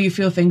how you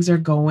feel things are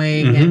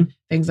going and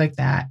things like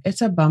that.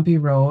 It's a bumpy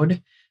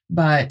road,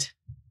 but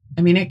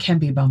I mean, it can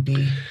be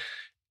bumpy.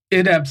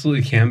 It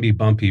absolutely can be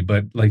bumpy,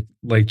 but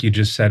like you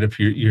just said, if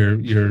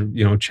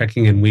you're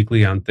checking in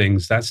weekly on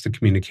things, that's the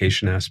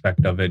communication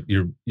aspect of it.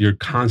 You're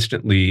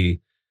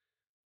constantly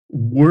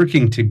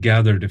working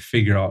together to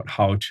figure out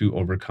how to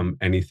overcome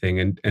anything.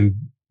 And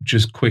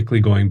just quickly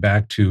going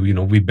back to,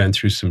 we've been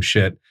through some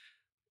shit,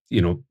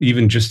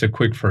 even just a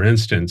quick, for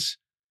instance,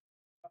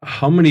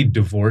 how many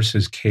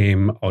divorces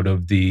came out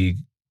of the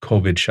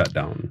COVID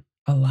shutdown?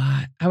 A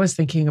lot. I was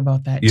thinking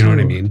about that too. You know what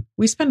I mean?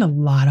 We spend a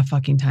lot of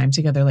fucking time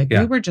together. Like,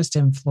 we were just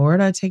in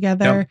Florida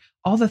together,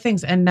 all the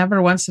things. And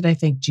never once did I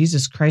think,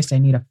 Jesus Christ, I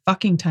need a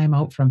fucking time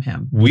out from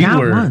him.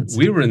 Not once.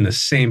 We were in the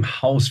same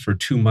house for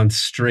 2 months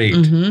straight.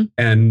 Mhm.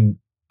 And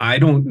I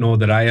don't know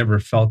that I ever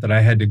felt that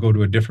I had to go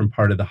to a different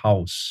part of the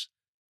house.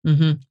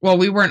 Mhm. Well,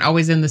 we weren't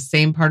always in the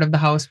same part of the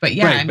house, but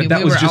yeah, Right, I but mean, that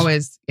we was were just-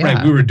 always,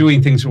 Right. We were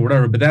doing things or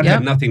whatever, but that Yep.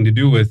 had nothing to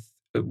do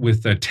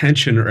with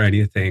attention or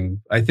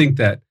anything. I think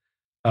that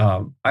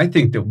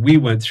we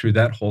went through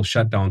that whole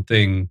shutdown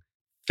thing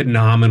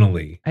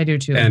phenomenally. I do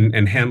too.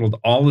 And handled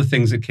all the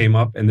things that came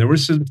up. And there were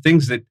some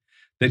things that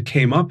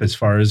came up as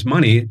far as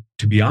money,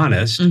 to be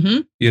honest,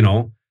 Mhm.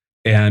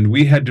 and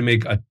we had to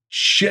make a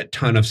shit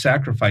ton of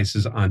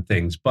sacrifices on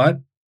things.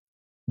 But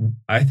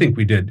I think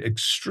we did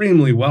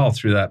extremely well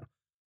through that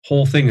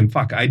whole thing. And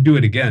fuck, I'd do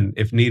it again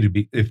if needed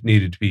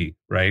to be,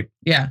 right?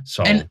 Yeah.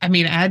 So, And I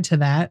mean, add to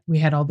that, we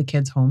had all the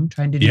kids home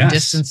trying to do Yes.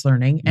 distance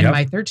learning. And Yep.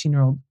 my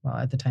 13-year-old, well,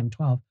 at the time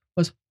 12,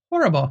 was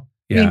horrible.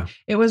 I yeah. mean,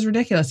 it was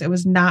ridiculous. It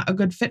was not a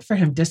good fit for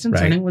him. Distance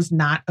Right. learning was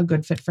not a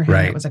good fit for him.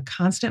 Right. It was a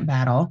constant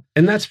battle.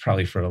 And that's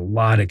probably for a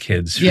lot of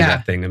kids for Yeah.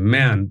 that thing. And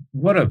man,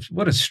 what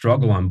a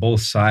struggle on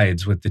both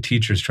sides with the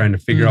teachers trying to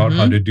figure out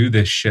how to do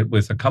this shit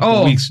with a couple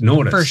Oh, weeks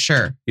notice. For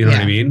sure. You know Yeah.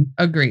 what I mean?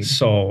 Agreed.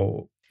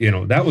 So,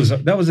 that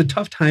was a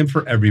tough time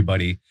for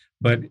everybody.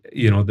 But,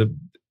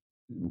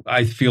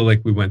 I feel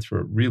like we went through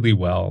it really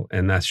well.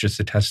 And that's just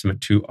a testament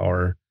to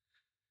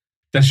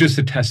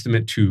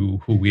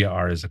who we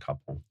are as a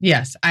couple.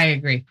 Yes, I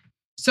agree.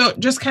 So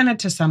just kind of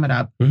to sum it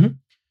up, Mhm.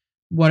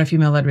 what a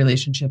female-led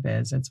relationship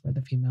is, it's where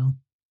the female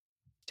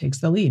takes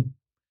the lead.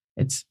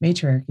 It's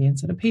matriarchy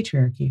instead of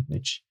patriarchy,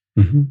 which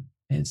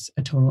is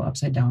a total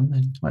upside down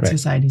than what Right.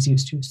 society's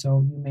used to.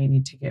 So you may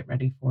need to get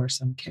ready for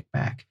some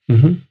kickback.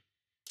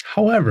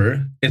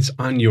 However, it's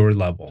on your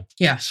level.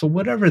 Yeah. So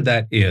whatever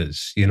that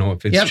is,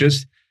 if it's Yep.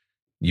 just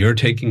you're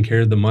taking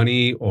care of the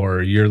money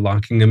or you're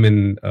locking them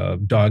in a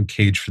dog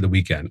cage for the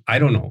weekend. I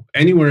don't know.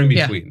 Anywhere in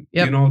Yeah. between.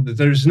 Yep.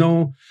 There's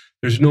no,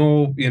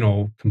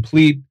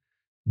 complete,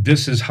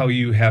 this is how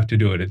you have to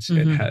do it.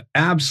 It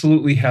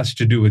absolutely has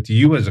to do with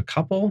you as a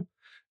couple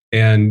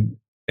and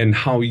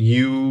how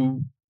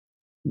you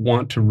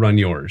want to run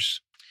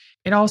yours.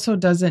 It also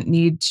doesn't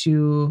need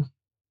to,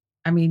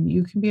 I mean,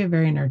 you can be a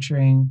very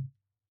nurturing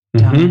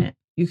dominant.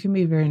 You can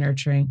be very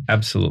nurturing.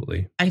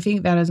 Absolutely. I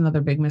think that is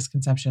another big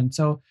misconception.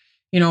 So,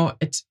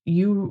 it's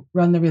you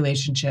run the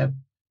relationship,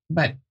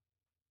 but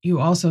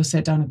you also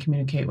sit down and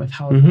communicate with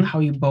how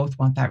you both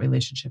want that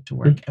relationship to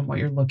work and what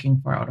you're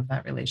looking for out of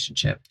that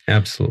relationship.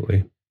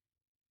 Absolutely.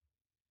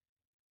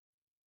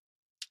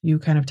 You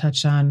kind of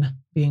touched on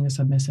being a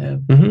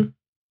submissive,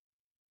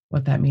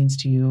 what that means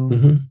to you.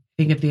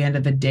 I think at the end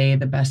of the day,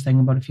 the best thing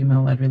about a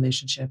female-led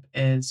relationship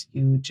is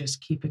you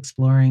just keep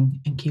exploring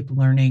and keep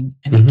learning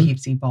and it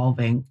keeps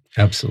evolving.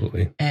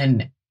 Absolutely.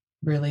 And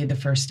really the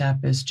first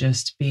step is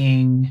just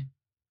being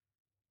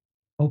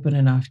open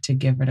enough to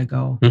give it a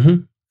go.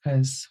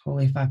 Because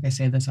holy fuck, I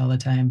say this all the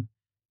time.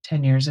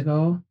 10 years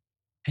ago,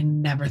 I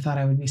never thought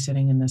I would be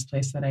sitting in this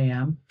place that I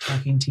am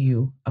talking to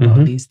you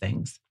about these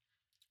things.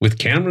 With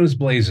cameras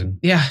blazing.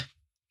 Yeah.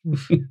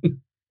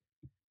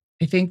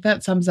 I think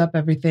that sums up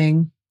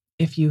everything.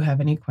 If you have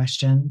any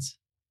questions.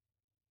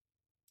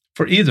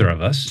 For either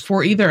of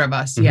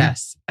us.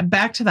 Yes.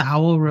 Back to the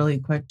OWL really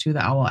quick, to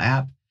the OWL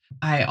app.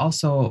 I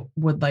also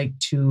would like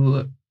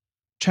to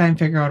try and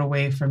figure out a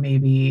way for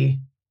maybe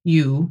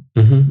you,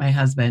 my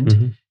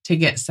husband, to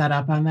get set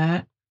up on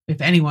that. If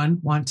anyone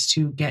wants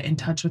to get in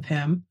touch with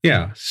him.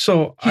 Yeah.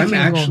 So I'm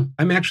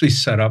actually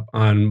set up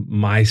on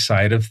my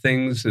side of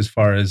things as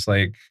far as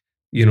the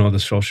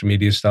social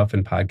media stuff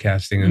and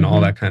podcasting and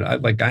all that kind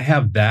of, I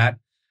have that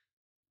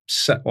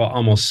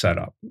almost set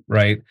up,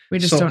 right? We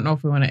just don't know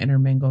if we want to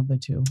intermingle the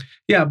two.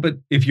 Yeah, but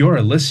if you're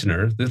a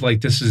listener,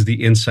 this is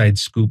the inside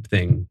scoop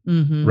thing,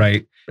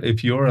 right?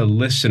 If you're a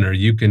listener,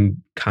 you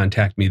can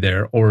contact me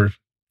there, or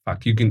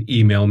you can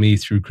email me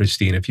through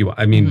Christine if you want.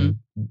 I mean,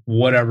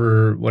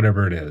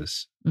 whatever it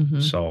is.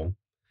 So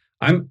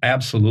I'm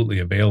absolutely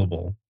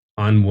available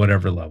on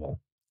whatever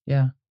level.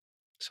 Yeah.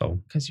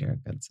 So because you're a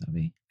good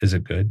subby. Is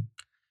it good?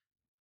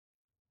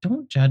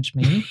 Don't judge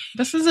me.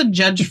 This is a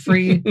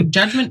judgment-free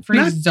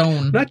zone.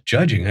 I'm not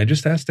judging. I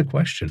just asked a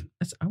question.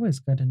 It's always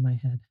good in my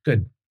head.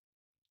 Good.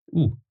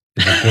 Ooh,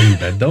 is it going to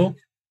bed though?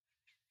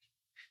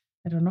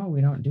 I don't know. We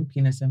don't do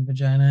penis and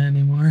vagina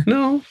anymore.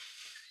 No,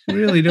 we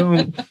really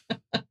don't.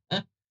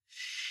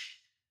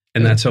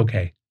 And that's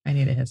okay. I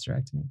need a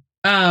hysterectomy.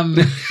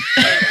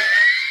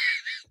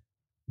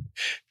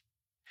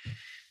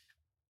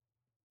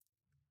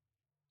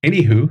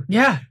 Anywho.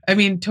 Yeah. I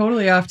mean,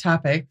 totally off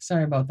topic.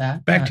 Sorry about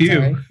that. Back to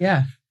you.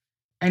 Yeah.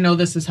 I know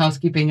this is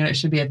housekeeping and it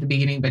should be at the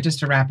beginning, but just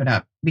to wrap it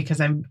up, because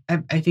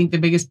I think the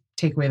biggest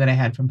takeaway that I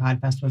had from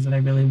Podfest was that I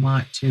really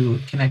want to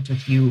connect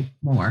with you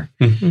more.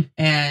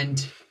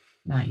 And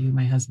not you,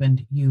 my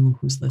husband, you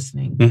who's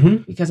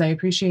listening, because I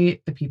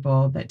appreciate the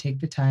people that take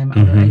the time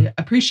out. I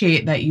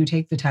appreciate that you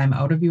take the time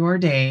out of your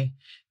day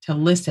to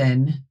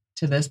listen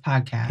to this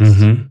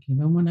podcast,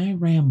 even when I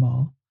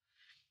ramble.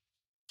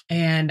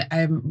 And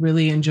I'm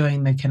really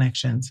enjoying the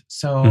connections.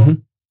 So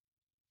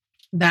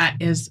that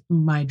is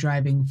my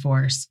driving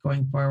force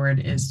going forward,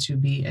 is to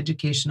be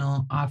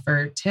educational,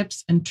 offer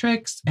tips and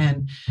tricks.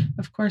 And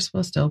of course,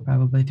 we'll still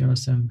probably throw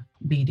some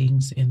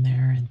beatings in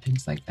there and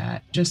things like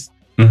that. Just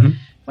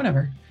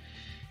whatever.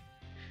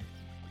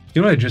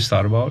 You know what I just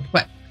thought about?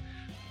 What?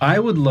 I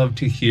would love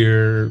to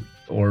hear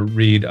or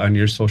read on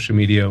your social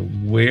media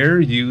where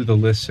you, the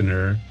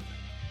listener,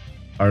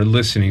 are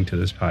listening to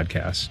this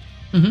podcast.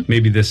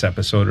 Maybe this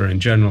episode or in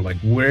general, like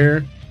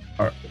where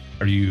are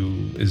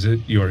you? Is it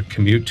your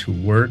commute to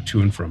work,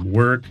 to and from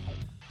work?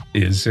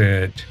 Is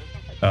it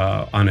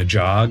on a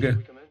jog?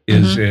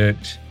 Is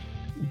it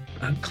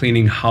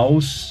cleaning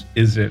house?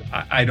 Is it?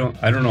 I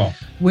don't know.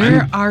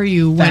 Where are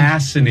you?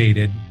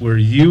 Fascinated where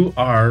you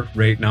are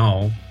right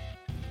now,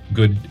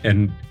 good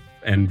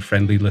and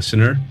friendly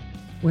listener.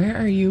 Where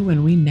are you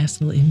when we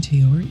nestle into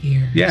your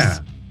ears? Yeah,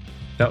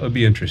 that would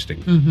be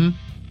interesting. Mm-hmm.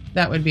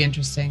 That would be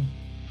interesting.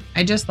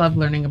 I just love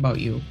learning about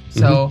you.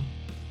 So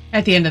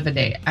at the end of the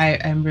day,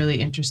 I'm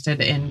really interested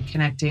in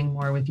connecting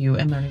more with you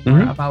and learning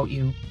more about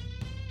you.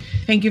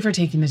 Thank you for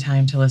taking the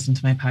time to listen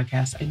to my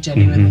podcast. I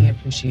genuinely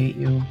appreciate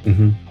you.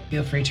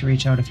 Feel free to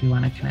reach out if you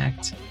want to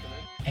connect.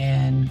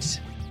 And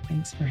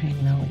thanks for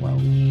hanging out while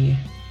we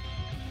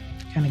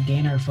kind of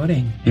gain our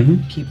footing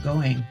and keep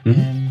going.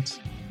 And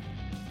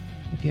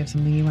if you have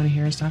something you want to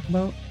hear us talk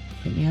about,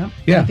 hit me up.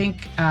 Yeah. I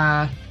think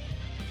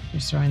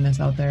just throwing this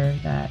out there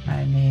that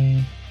I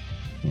may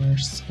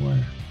force or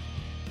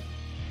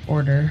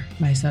order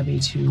my subby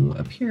to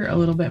appear a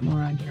little bit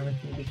more on here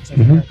with me, because I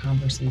think our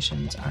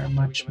conversations are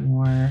much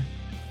more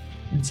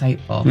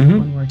insightful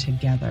when we're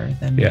together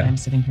than when I'm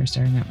sitting here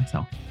staring at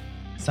myself.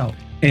 So,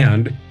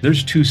 and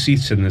there's 2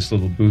 seats in this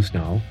little booth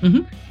now,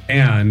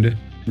 and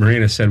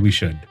Marina said we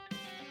should.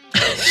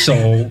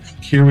 So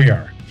here we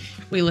are.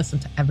 We listen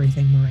to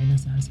everything Marina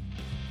says.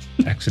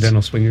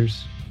 Accidental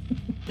swingers.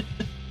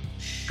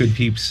 Good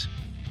peeps.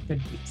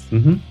 Good peeps.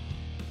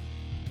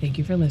 Thank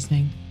you for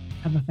listening.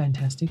 Have a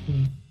fantastic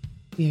week.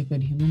 Be a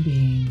good human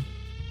being.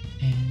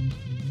 And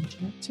we'll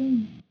chat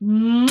soon.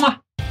 Mwah!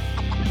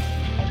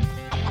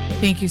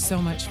 Thank you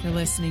so much for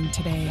listening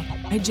today.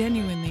 I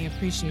genuinely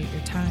appreciate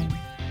your time.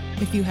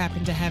 If you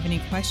happen to have any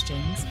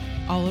questions,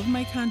 all of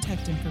my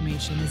contact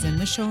information is in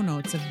the show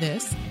notes of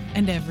this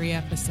and every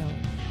episode.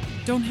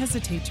 Don't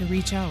hesitate to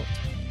reach out.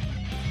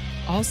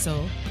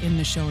 Also, in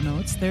the show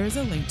notes, there is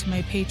a link to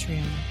my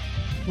Patreon,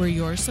 where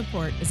your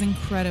support is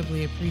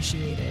incredibly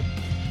appreciated.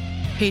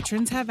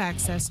 Patrons have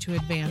access to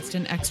advanced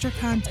and extra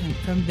content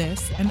from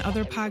this and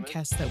other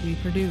podcasts that we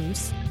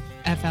produce,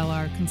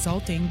 FLR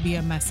consulting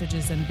via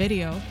messages and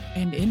video,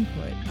 and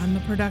input on the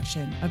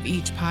production of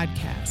each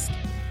podcast.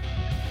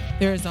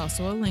 There is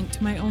also a link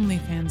to my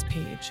OnlyFans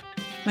page.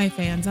 My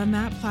fans on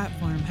that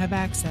platform have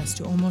access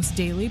to almost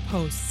daily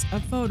posts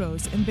of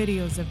photos and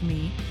videos of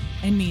me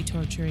and me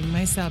torturing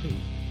my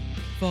subby,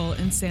 full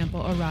and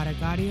sample erotic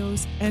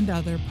audios, and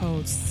other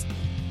posts.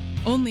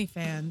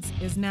 OnlyFans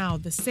is now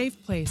the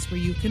safe place where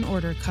you can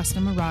order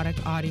custom erotic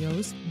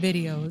audios,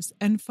 videos,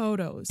 and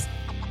photos.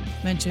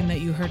 Mention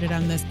that you heard it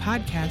on this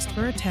podcast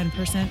for a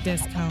 10%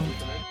 discount.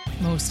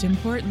 Most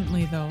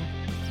importantly, though,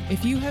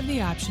 if you have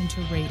the option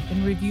to rate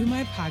and review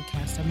my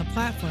podcast on the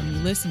platform you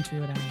listen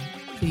to it on,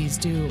 please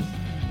do.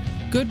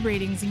 Good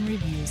ratings and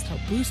reviews help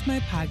boost my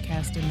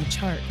podcast in the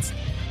charts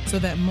so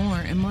that more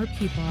and more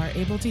people are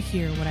able to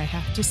hear what I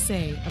have to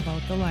say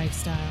about the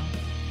lifestyle.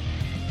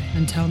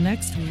 Until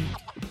next week,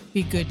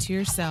 be good to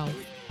yourself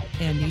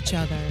and each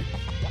other.